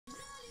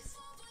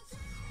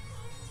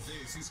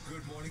This is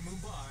Good Morning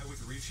Mumbai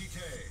with Hrishi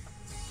K.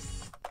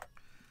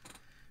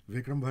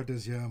 Vikram Bhatt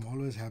is here. I'm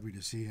always happy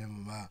to see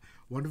him.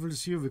 Wonderful to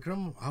see you,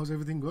 Vikram. How's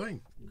everything going?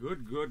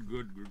 Good,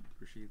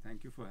 Hrishi.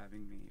 Thank you for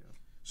having me here.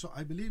 So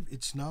I believe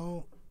it's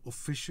now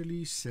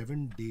officially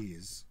 7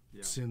 days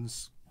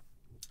since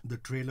the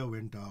trailer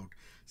went out.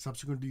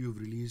 Subsequently, you've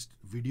released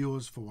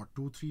videos for what,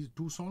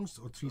 two songs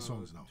or three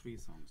songs now? 3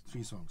 songs. Now.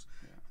 3 songs.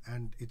 Yeah.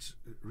 And it's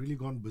really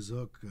gone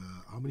berserk.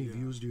 How many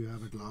views do you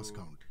have at last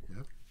count?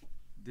 Yeah.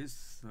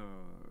 This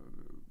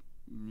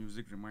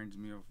music reminds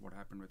me of what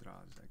happened with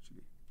Raz,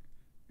 actually.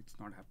 It's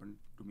not happened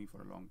to me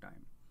for a long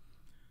time.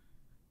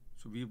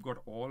 So we've got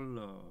all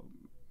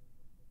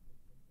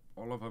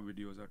of our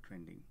videos are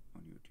trending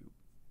on YouTube.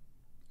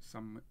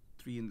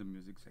 3 in the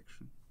music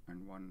section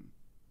and 1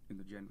 in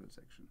the general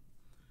section.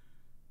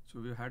 So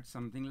we've had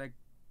something like,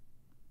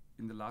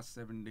 in the last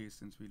 7 days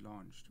since we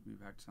launched,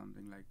 we've had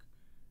something like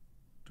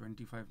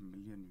 25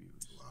 million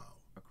views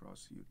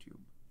across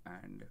YouTube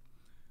and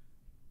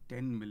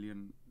 10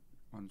 million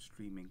on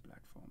streaming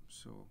platforms.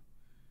 So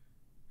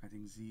I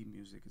think Z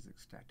Music is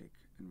ecstatic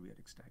and we are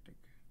ecstatic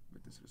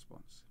with this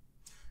response.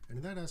 And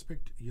in that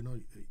aspect, you know,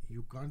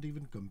 you can't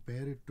even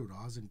compare it to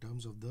Raz in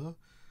terms of the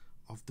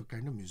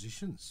kind of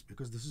musicians,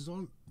 because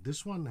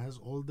this one has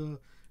all the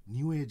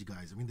new age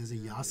guys. I mean, there's a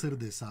Yasir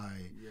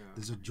Desai,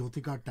 there's a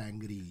Jyotika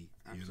Tangri.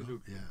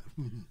 Absolutely. You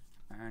know?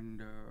 Yeah.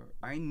 And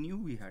I knew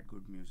we had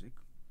good music,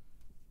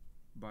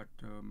 but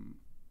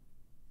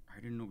I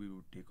didn't know we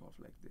would take off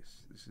like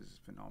this. This is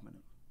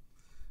phenomenal.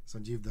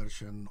 Sanjeev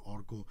Darshan,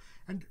 Orko,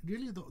 and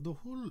really the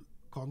whole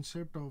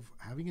concept of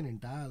having an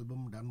entire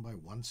album done by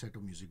one set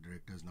of music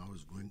directors now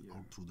is going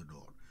out through the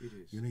door. It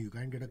is. You know, you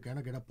kind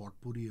of get a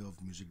potpourri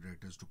of music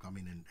directors to come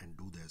in and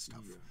do their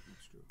stuff. Yeah,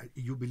 that's true.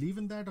 You believe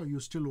in that, or you're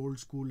still old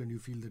school and you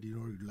feel that, you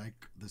know, you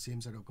like the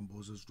same set of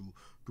composers to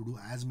do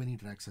as many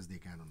tracks as they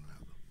can on an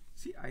album?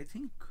 See, I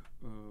think,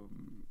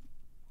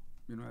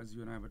 you know, as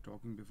you and I were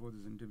talking before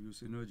this interview,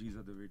 synergies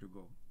are the way to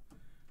go.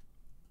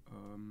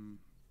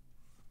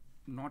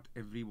 Not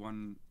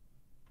everyone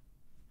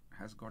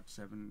has got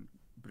 7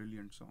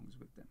 brilliant songs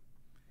with them.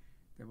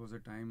 There was a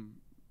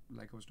time,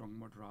 like I was talking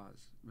about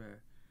Raz,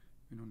 where,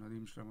 you know,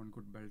 Nadeem Shravan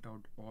could belt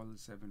out all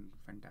 7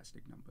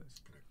 fantastic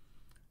numbers. Correct.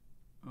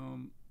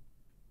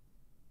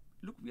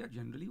 Look, we are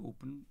generally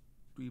open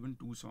to even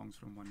 2 songs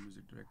from one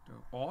music director,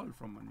 all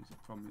from one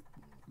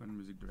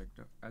music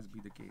director, as be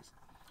the case.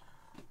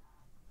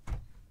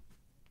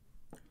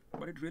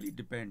 But it really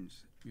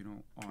depends, you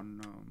know,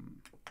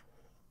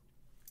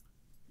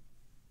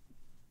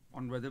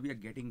 on whether we are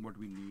getting what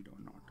we need or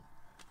not.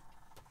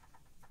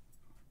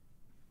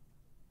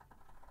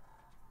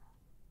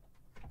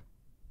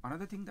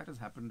 Another thing that has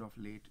happened of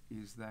late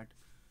is that,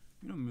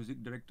 you know,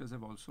 music directors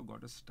have also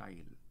got a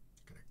style.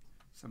 Correct.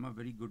 Some are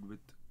very good with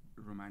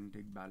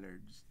romantic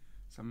ballads.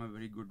 Some are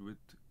very good with,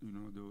 you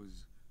know,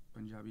 those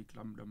Punjabi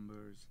club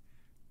numbers,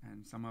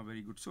 and some are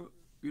very good. So,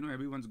 you know,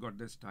 everyone's got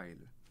their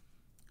style.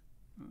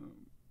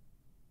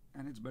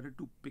 And it's better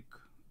to pick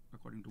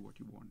according to what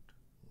you want.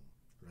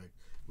 Right,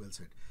 well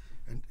said.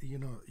 And you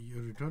know,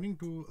 you're returning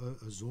to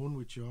a zone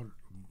which you're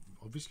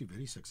obviously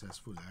very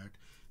successful at.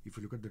 If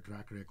you look at the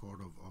track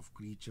record of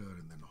Creature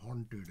and then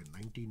Haunted in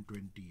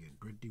 1920 and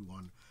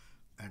 21,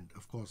 and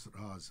of course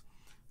Raz,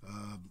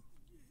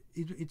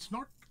 it's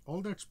not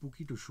all that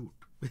spooky to shoot.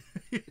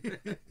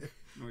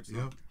 No, it's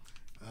not.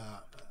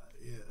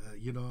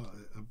 You know,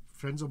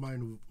 friends of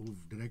mine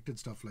who've directed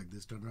stuff like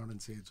this turn around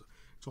and say it's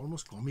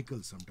almost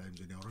comical sometimes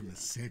when you're on a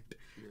set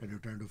and you're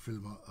trying to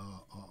film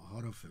a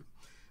horror film.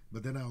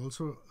 But then I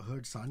also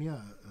heard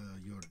Sanaya,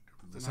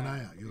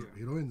 Sanaya, your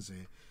heroine,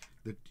 say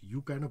that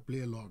you kind of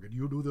play along and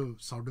you do the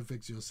sound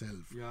effects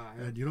yourself,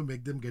 and you know,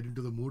 make them get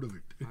into the mood of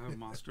it. I have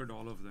mastered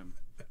all of them.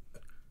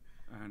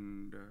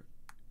 And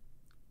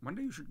one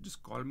day you should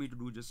just call me to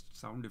do just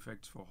sound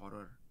effects for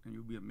horror, and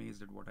you'll be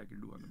amazed at what I can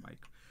do on the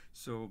mic.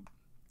 So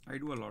I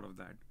do a lot of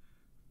that.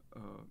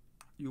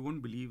 You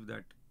won't believe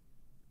that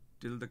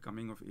till the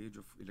coming of age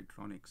of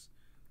electronics,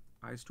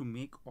 I used to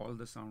make all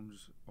the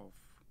sounds of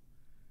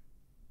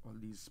all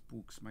these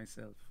spooks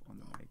myself on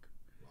the mic.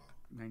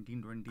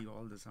 1920,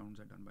 all the sounds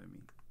are done by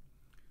me.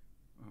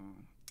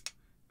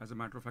 As a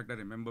matter of fact, I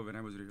remember when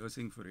I was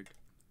rehearsing for it,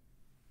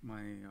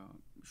 my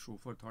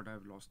chauffeur thought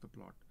I've lost the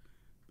plot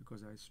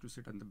because I used to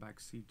sit on the back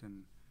seat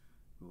and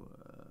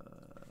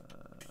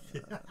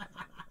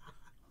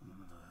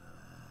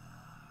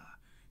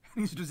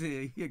he used to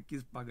say, "Ye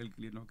kis pagal ke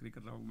liye naukri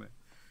kar raha hu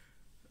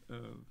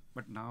main?"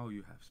 But now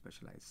you have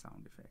specialized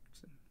sound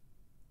effects.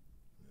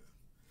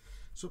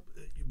 So,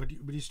 but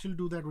you still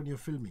do that when you're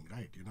filming,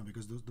 right? You know,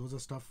 because those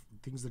are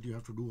things that you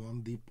have to do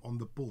on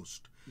the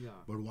post.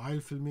 Yeah. But while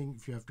filming,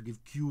 if you have to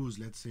give cues,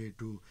 let's say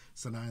to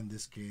Sanaya in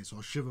this case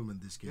or Shivam in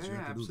this case, you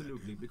have to do that.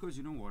 Absolutely. Because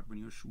you know what, when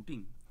you're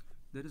shooting,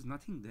 there is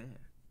nothing there.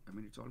 I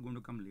mean, it's all going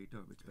to come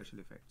later with special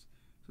effects.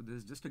 So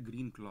there's just a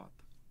green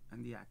cloth,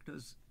 and the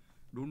actors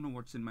don't know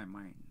what's in my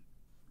mind,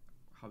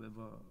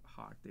 however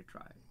hard they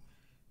try.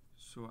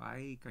 So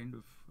I kind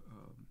of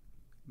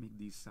make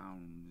these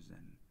sounds,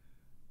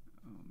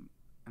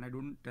 and and I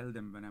don't tell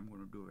them when I'm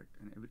going to do it.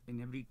 And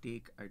in every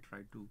take, I try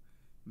to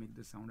make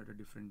the sound at a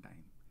different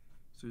time.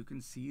 So you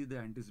can see the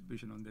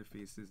anticipation on their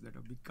faces that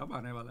abhi kab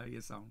aane wala hai ye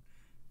sound,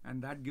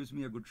 and that gives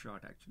me a good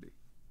shot actually.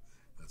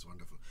 That's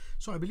wonderful.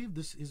 So I believe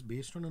this is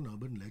based on an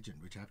urban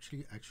legend, which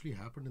actually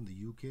happened in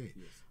the UK.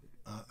 Yes.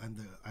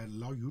 I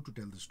allow you to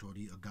tell the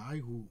story. A guy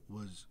who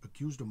was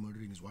accused of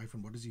murdering his wife,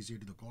 and what does he say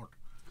to the court?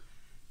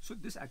 So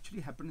this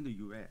actually happened in the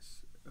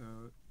US,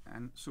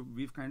 and so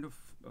we've kind of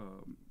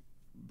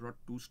brought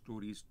two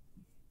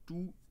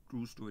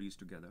true stories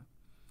together.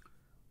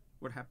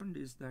 What happened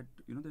is that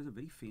there's a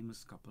very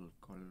famous couple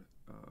called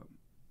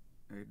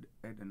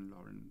Ed and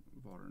Lauren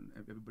Warren.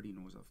 Everybody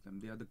knows of them.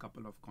 They are the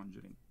couple of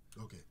Conjuring.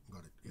 Okay,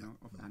 got it. Yeah.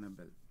 Of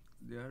Annabelle.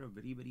 They are a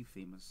very, very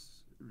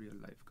famous real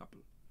life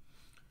couple.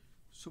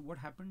 So what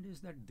happened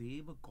is that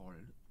they were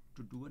called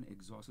to do an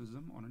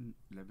exorcism on an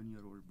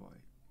 11-year-old boy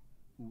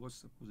who was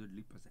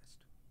supposedly possessed.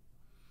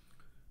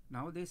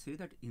 Now they say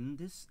that in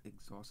this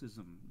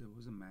exorcism there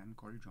was a man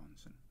called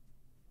Johnson,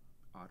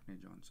 Arne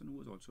Johnson, who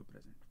was also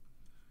present.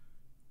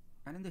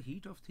 And in the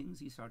heat of things,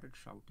 he started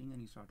shouting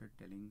and he started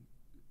telling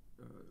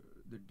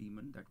the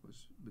demon that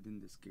was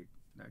within this kid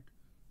that,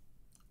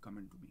 come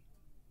into me.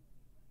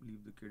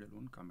 Leave the kid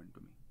alone, come into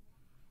me.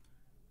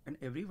 And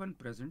everyone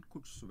present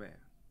could swear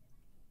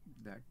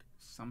that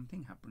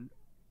something happened,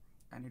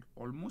 and it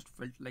almost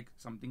felt like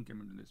something came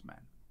into this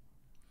man.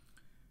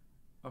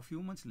 A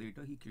few months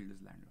later, he killed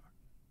his landlord.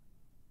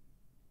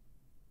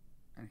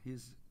 And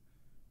his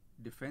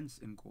defense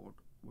in court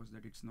was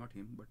that it's not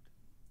him, but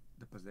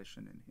the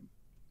possession in him.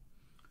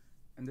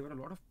 And there were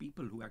a lot of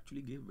people who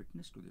actually gave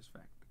witness to this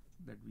fact,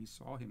 that we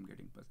saw him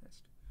getting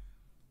possessed.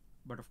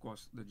 But of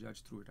course, the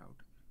judge threw it out.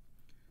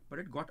 But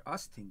it got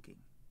us thinking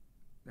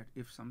that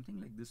if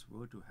something like this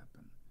were to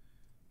happen,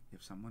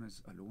 if someone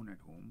is alone at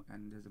home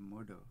and there's a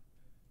murder,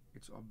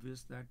 it's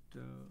obvious that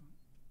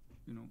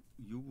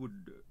you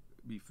would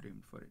be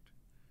framed for it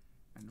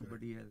and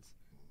nobody else.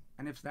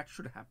 And if that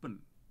should happen,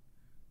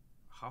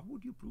 how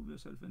would you prove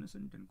yourself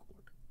innocent in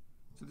court?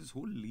 So this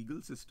whole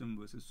legal system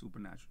versus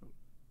supernatural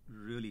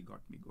really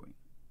got me going.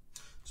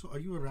 So are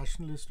you a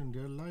rationalist in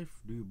real life?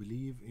 Do you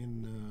believe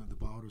in the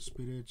power of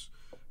spirits?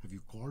 Have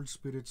you called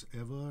spirits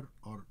ever?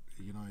 Or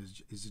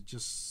is it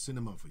just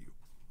cinema for you?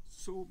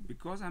 So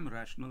because I'm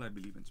rational, I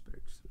believe in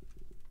spirits.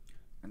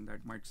 And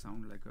that might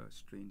sound like a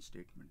strange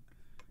statement.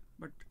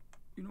 But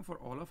for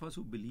all of us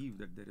who believe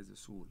that there is a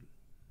soul,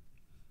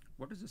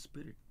 what is a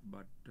spirit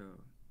but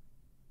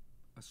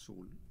a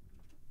soul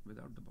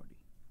without the body?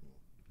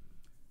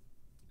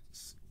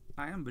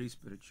 I am very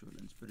spiritual,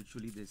 and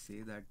spiritually they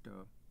say that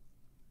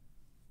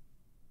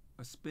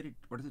a spirit,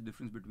 what is the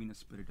difference between a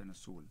spirit and a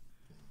soul?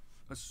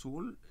 A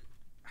soul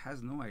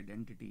has no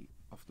identity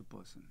of the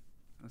person.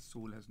 A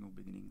soul has no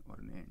beginning or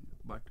an end.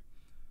 But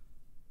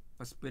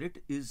a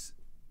spirit is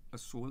a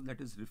soul that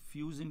is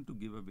refusing to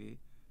give away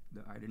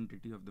the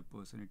identity of the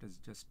person it has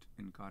just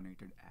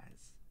incarnated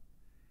as.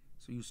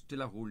 So you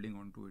still are holding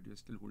on to it. You're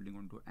still holding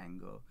on to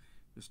anger.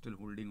 You're still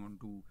holding on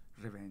to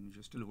revenge.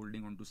 You're still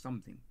holding on to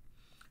something.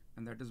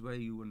 And that is why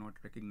you are not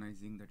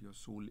recognizing that your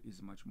soul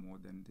is much more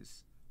than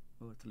this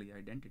earthly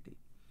identity.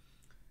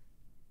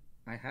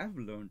 I have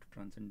learned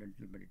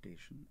transcendental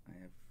meditation.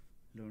 I have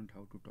learned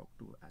how to talk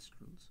to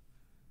astrals,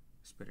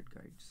 spirit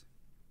guides.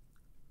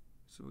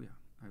 So yeah,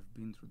 I've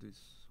been through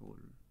this whole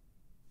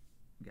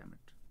gamut.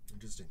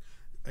 Interesting.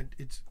 And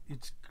it's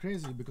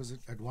crazy because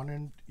at one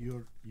end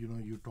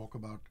you talk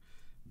about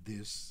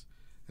this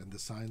and the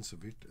science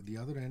of it. At the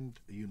other end,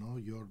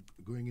 you're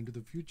going into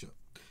the future,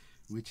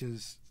 which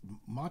is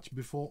much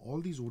before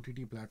all these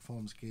OTT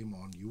platforms came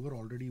on. You were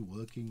already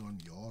working on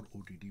your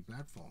OTT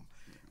platform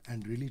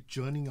and really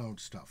churning out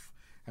stuff.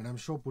 And I'm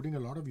sure putting a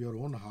lot of your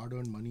own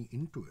hard-earned money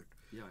into it.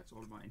 Yeah, it's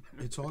all mine.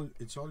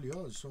 it's all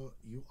yours. So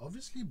you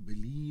obviously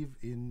believe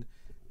in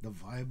the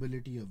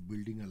viability of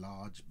building a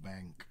large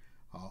bank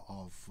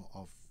of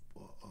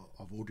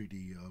OTT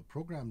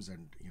programs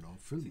and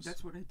films. See,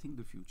 that's what I think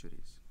the future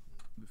is.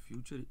 The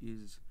future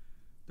is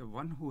the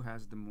one who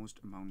has the most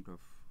amount of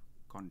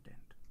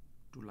content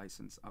to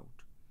license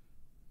out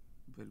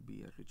will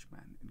be a rich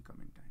man in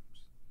coming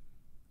times.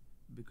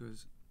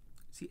 Because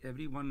see,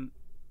 everyone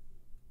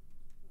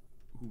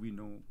who we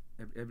know,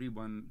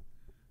 everyone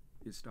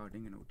is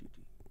starting an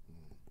OTT.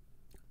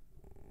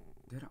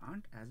 There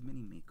aren't as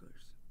many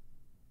makers.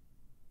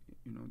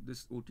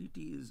 This OTT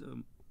is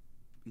a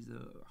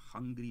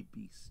hungry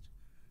beast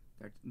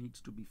that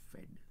needs to be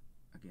fed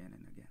again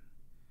and again.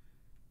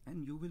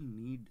 And you will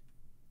need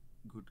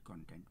good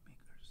content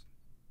makers.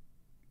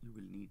 You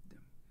will need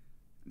them.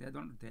 They're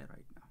not there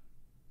right now.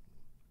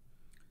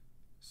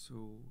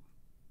 So,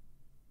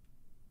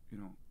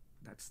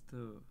 that's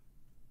the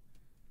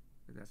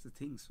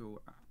thing.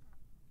 So,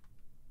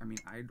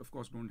 I of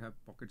course don't have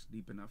pockets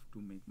deep enough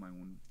to make my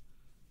own,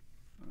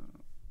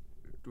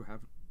 to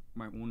have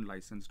my own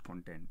licensed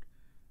content.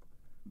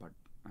 But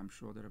I'm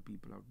sure there are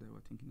people out there who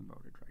are thinking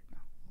about it right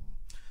now.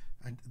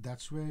 And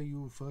that's where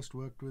you first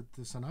worked with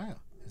Sanaya,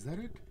 is that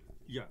it?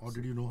 Yeah. Or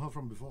did you know her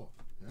from before?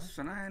 Yeah?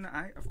 Sanaya and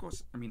I, of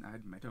course, I mean, I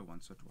had met her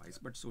once or twice,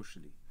 but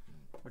socially.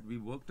 But we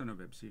worked on a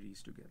web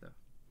series together,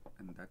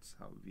 and that's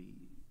how we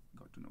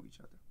got to know each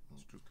other.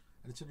 It's true.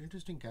 And it's an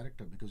interesting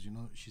character because, you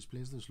know, she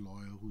plays this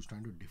lawyer who's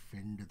trying to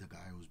defend the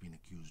guy who's been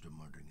accused of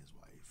murdering his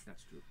wife.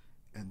 That's true.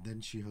 And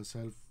then she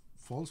herself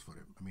falls for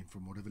him. I mean,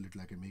 from whatever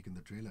little I can make in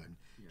the trailer. And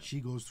Yeah.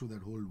 she goes through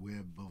that whole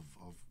web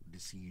of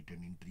deceit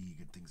and intrigue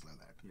and things like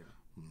that. Yeah.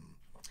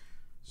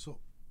 So,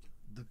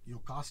 your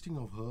casting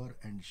of her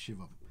and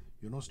Shivam,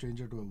 you're no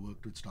stranger to have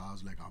worked with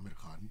stars like Amir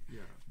Khan.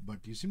 Yeah.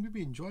 But you seem to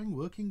be enjoying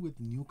working with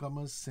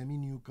newcomers,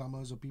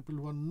 semi-newcomers, or people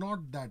who are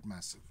not that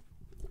massive.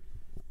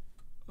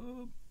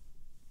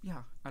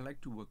 Yeah, I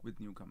like to work with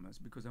newcomers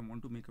because I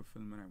want to make a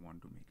film and I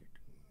want to make it.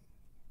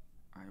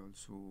 I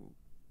also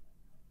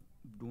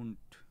don't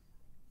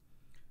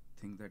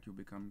think that you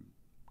become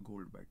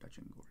gold by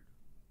touching gold.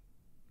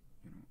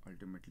 You know,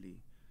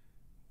 ultimately,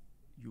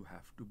 you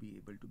have to be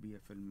able to be a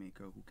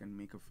filmmaker who can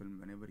make a film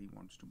whenever he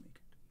wants to make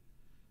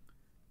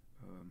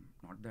it.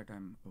 Not that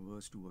I'm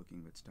averse to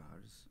working with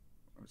stars.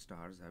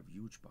 Stars have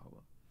huge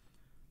power.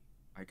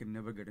 I can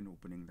never get an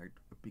opening that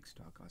a big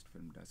star cast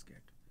film does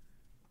get.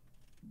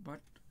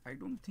 But I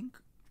don't think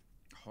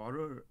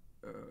horror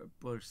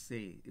per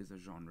se is a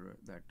genre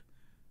that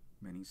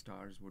many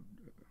stars would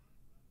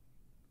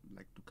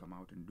like to come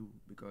out and do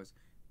because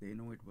they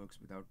know it works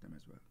without them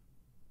as well.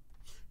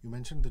 You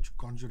mentioned The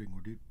Conjuring.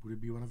 Would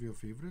it be one of your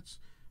favorites?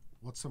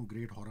 What's some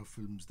great horror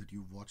films that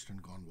you've watched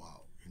and gone,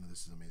 wow, you know,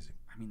 this is amazing?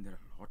 I mean, there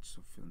are lots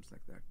of films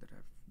like that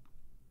I've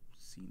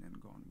seen and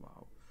gone,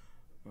 wow.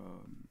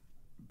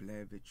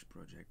 Blair Witch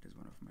Project is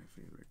one of my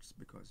favorites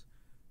because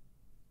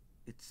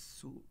it's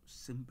so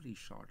simply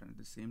shot and at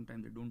the same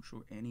time they don't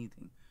show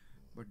anything,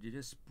 but they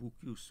just spook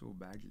you so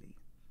badly.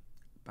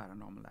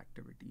 Paranormal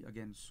Activity,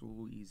 again,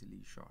 so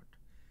easily shot.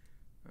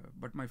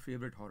 But my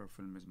favorite horror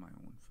film is my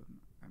own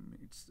film. I mean,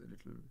 it's a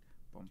little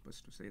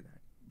pompous to say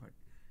that, but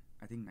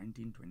I think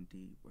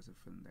 1920 was a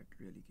film that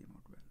really came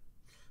out well.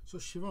 So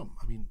Shivam,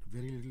 I mean,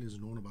 very little is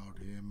known about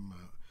him.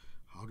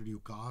 How did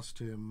you cast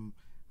him?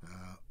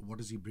 What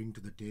does he bring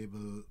to the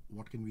table?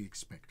 What can we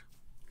expect?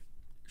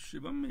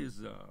 Shivam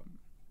is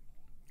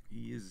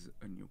he is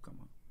a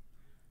newcomer,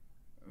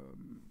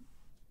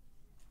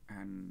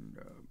 and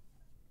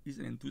he's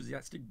an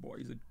enthusiastic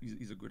boy.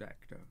 He's a good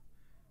actor.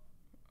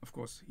 Of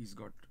course, he's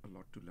got a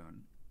lot to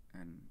learn,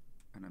 and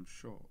I'm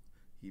sure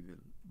he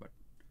will. But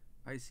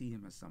I see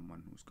him as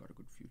someone who's got a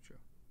good future.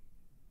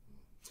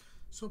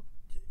 So,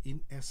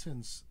 in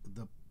essence,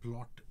 the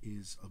plot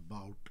is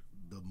about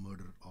the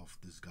murder of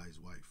this guy's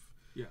wife.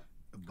 Yeah.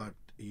 But,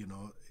 you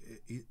know,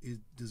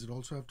 does it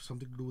also have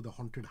something to do with the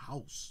haunted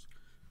house?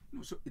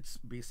 No, so it's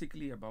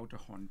basically about a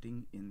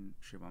haunting in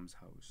Shivam's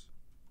house,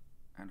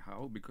 and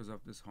how because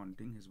of this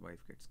haunting his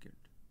wife gets killed,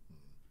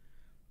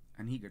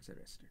 and he gets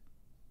arrested,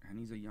 and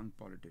he's a young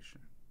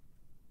politician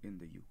in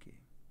the UK,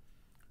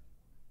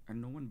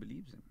 and no one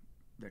believes him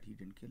that he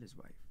didn't kill his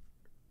wife,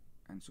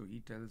 and so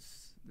he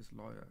tells this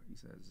lawyer, he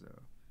says,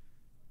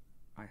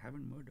 I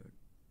haven't murdered,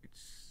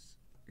 it's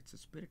a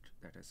spirit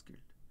that has killed.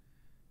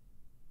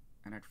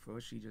 And at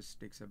first she just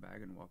takes her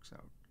bag and walks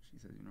out. She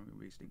says, you know, you're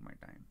wasting my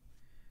time.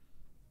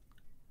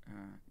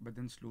 But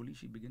then slowly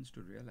she begins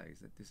to realize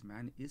that this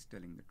man is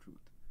telling the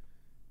truth.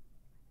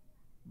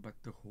 But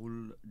the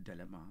whole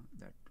dilemma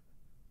that,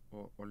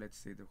 or let's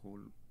say the whole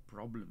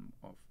problem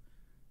of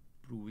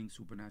proving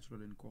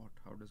supernatural in court,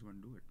 how does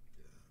one do it?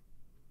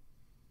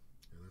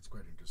 Yeah, that's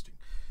quite interesting.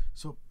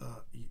 So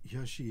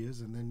here she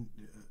is, and then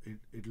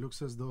it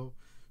looks as though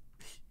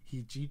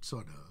he cheats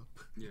on her.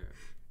 Yeah.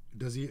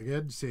 Does he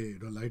again say,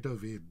 in a lighter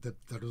way,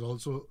 that was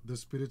also the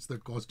spirits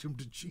that caused him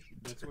to cheat?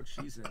 That's what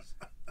she says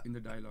in the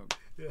dialogue.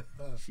 Yeah.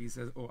 She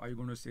says, oh, are you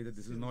going to say that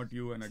this is not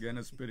you and again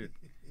a spirit?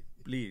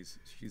 Please.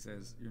 She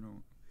says, you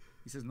know,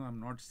 he says, no,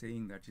 I'm not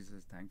saying that. She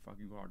says, thank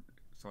fucking God.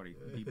 Sorry,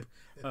 beep.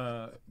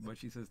 But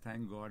she says,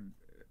 thank God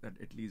that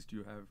at least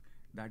you have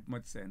that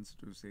much sense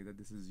to say that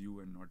this is you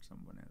and not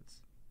someone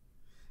else.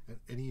 And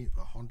any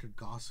haunted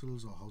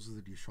castles or houses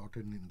that you shot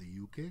in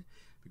the UK?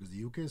 Because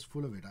the UK is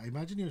full of it. I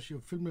imagine you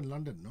filmed in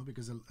London, no?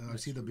 Because I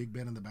see the Big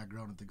Ben in the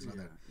background and things like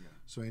that. Yeah.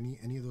 So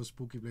any of those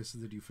spooky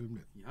places that you filmed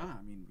in? Yeah,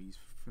 I mean, we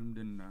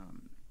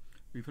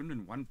filmed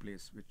in one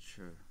place which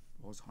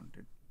was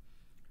haunted.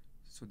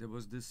 So there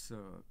was this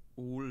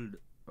old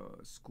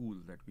school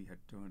that we had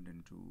turned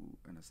into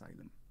an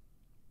asylum,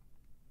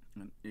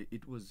 and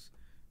it was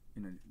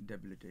in a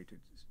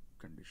debilitated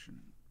condition,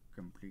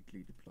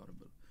 completely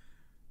deplorable.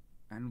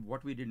 And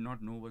what we did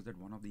not know was that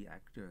one of the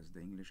actors,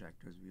 the English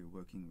actors we were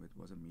working with,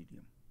 was a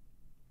medium.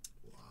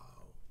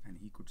 Wow. And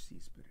he could see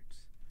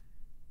spirits.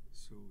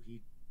 So he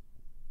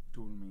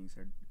told me, he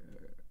said,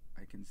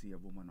 I can see a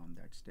woman on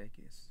that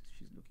staircase.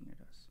 She's looking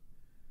at us.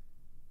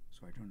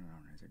 So I turned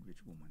around and I said,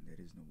 which woman? There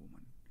is no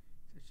woman.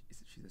 He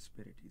said, she's a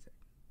spirit, he said.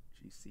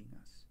 She's seeing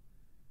us.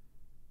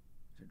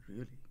 I said,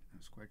 really? It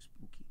was quite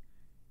spooky.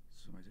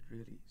 So I said,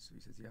 really? So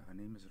he says, yeah, her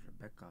name is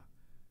Rebecca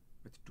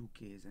with 2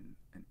 K's and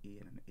an A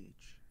and an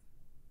H.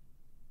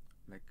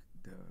 Like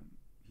the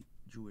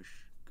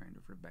Jewish kind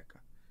of Rebecca.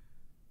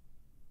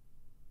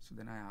 So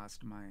then I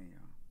asked my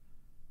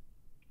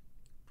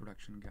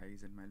production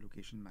guys and my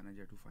location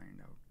manager to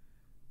find out.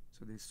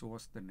 So they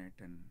sourced the net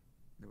and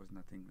there was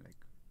nothing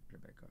like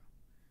Rebecca.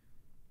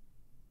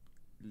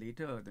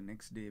 Later, the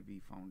next day, we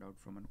found out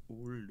from an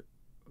old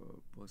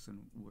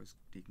person who was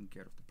taking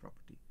care of the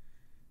property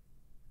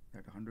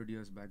that 100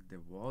 years back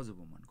there was a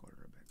woman called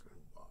Rebecca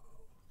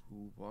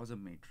who was a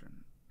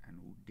matron and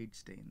who did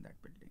stay in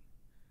that building.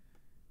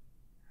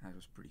 That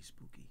was pretty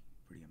spooky,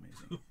 pretty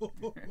amazing.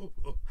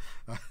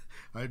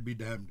 I'd be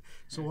damned.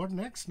 So what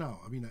next now?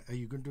 I mean, are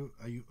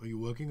you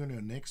working on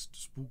your next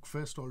Spook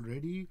Fest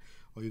already,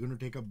 or are you going to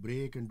take a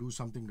break and do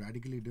something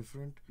radically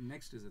different?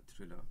 Next is a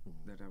thriller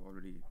that I've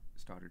already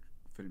started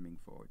filming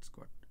for. It's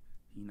got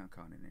Hina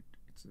Khan in it.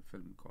 It's a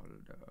film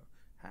called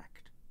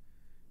Hacked.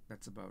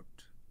 That's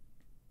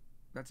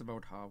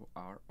about how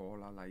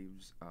all our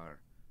lives are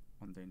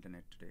on the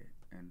internet today,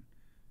 and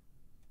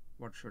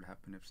what should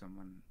happen if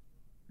someone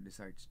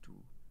decides to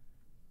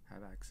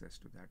have access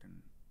to that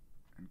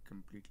and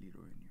completely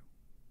ruin you.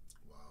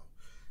 Wow.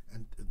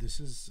 And this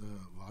is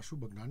Vashu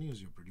Bhagnani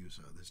is your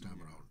producer this time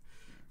around.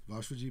 Yeah.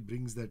 Vashuji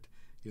brings that,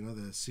 the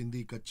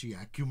Sindhi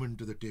Kachi acumen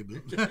to the table.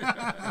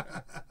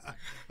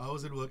 How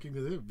was it working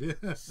with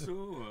him?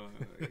 So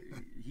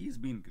he's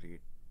been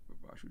great,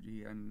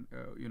 Vashuji, and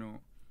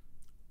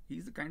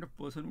he's the kind of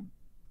person who,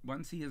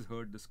 once he has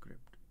heard the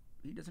script,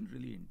 he doesn't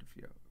really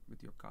interfere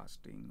with your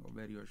casting or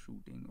where you're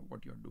shooting or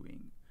what you're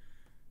doing.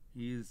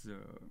 He's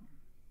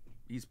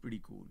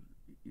pretty cool.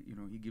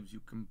 He gives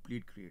you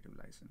complete creative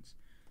license.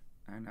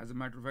 And as a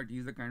matter of fact,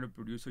 he's the kind of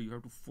producer you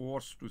have to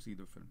force to see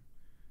the film.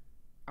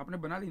 आपने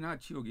बना ली ना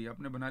अच्छी होगी,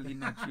 आपने बना ली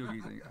ना अच्छी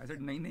होगी. I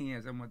said नहीं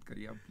ऐसा मत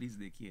करिए, आप please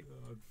देखिए.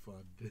 God,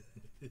 fun.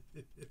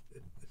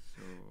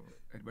 So,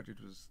 but it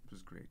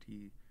was great.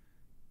 He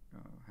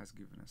has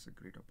given us a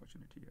great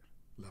opportunity here.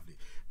 Lovely.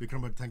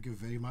 Vikram Bhatt, thank you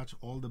very much.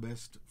 All the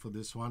best for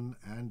this one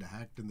and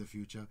Hacked in the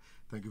future.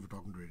 Thank you for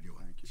talking to Radio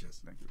 1. Thank you.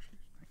 Cheers. Thank you, Hrishi.